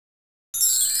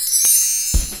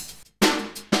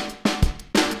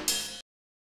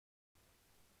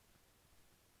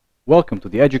Welcome to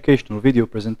the educational video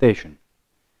presentation.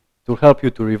 It will help you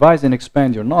to revise and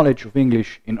expand your knowledge of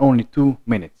English in only 2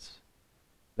 minutes.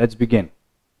 Let's begin.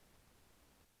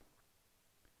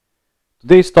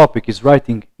 Today's topic is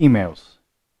writing emails.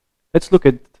 Let's look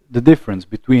at the difference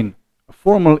between a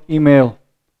formal email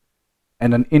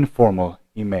and an informal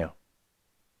email.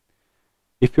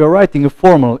 If you are writing a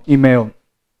formal email,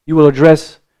 you will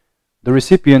address the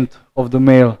recipient of the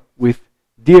mail with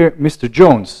 "Dear Mr.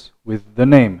 Jones," with the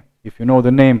name, if you know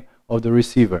the name of the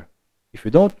receiver. If you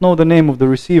don't know the name of the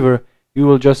receiver, you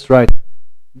will just write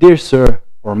 "Dear Sir"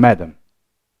 or "Madam."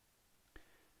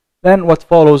 Then what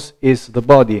follows is the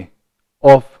body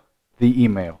of the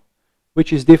email,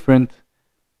 which is different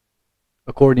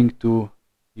according to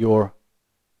your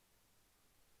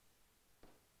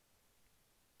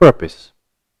purpose.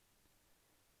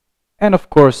 And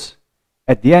of course,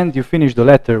 at the end you finish the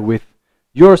letter with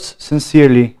 "Yours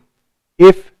sincerely,"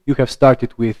 if you have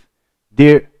started with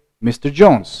 "Dear Mr.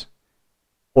 Jones,"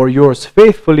 or "Yours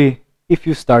faithfully" if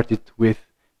you started with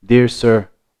 "Dear Sir"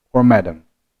 or "Madam."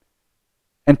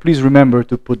 And please remember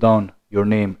to put down your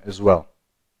name as well.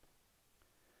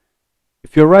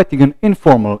 If you're writing an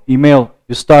informal email,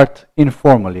 you start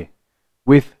informally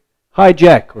with "Hi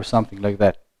Jack" or something like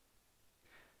that.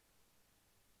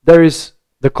 There is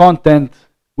the content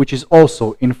which is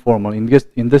also informal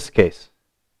in this case.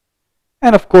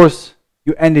 And of course,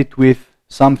 you end it with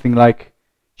something like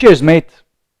 "Cheers, mate,"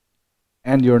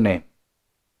 and your name.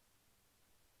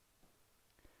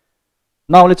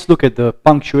 Now let's look at the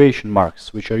punctuation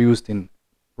marks which are used in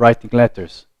writing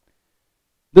letters.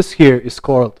 This here is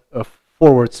called a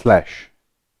forward slash.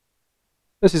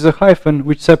 This is a hyphen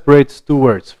which separates two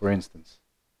words, for instance.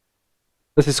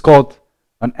 This is called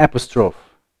an apostrophe.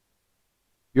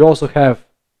 You also have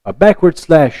a backward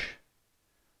slash,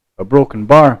 a broken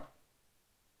bar,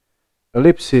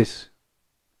 ellipsis,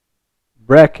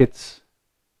 brackets.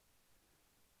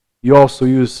 You also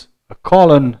use a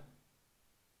colon,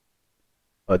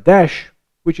 a dash,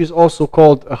 which is also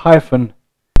called a hyphen,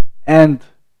 and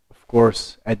of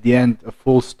course at the end a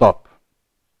full stop.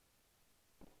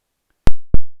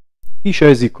 Hiša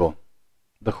jezikov,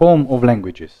 the home of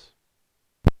languages.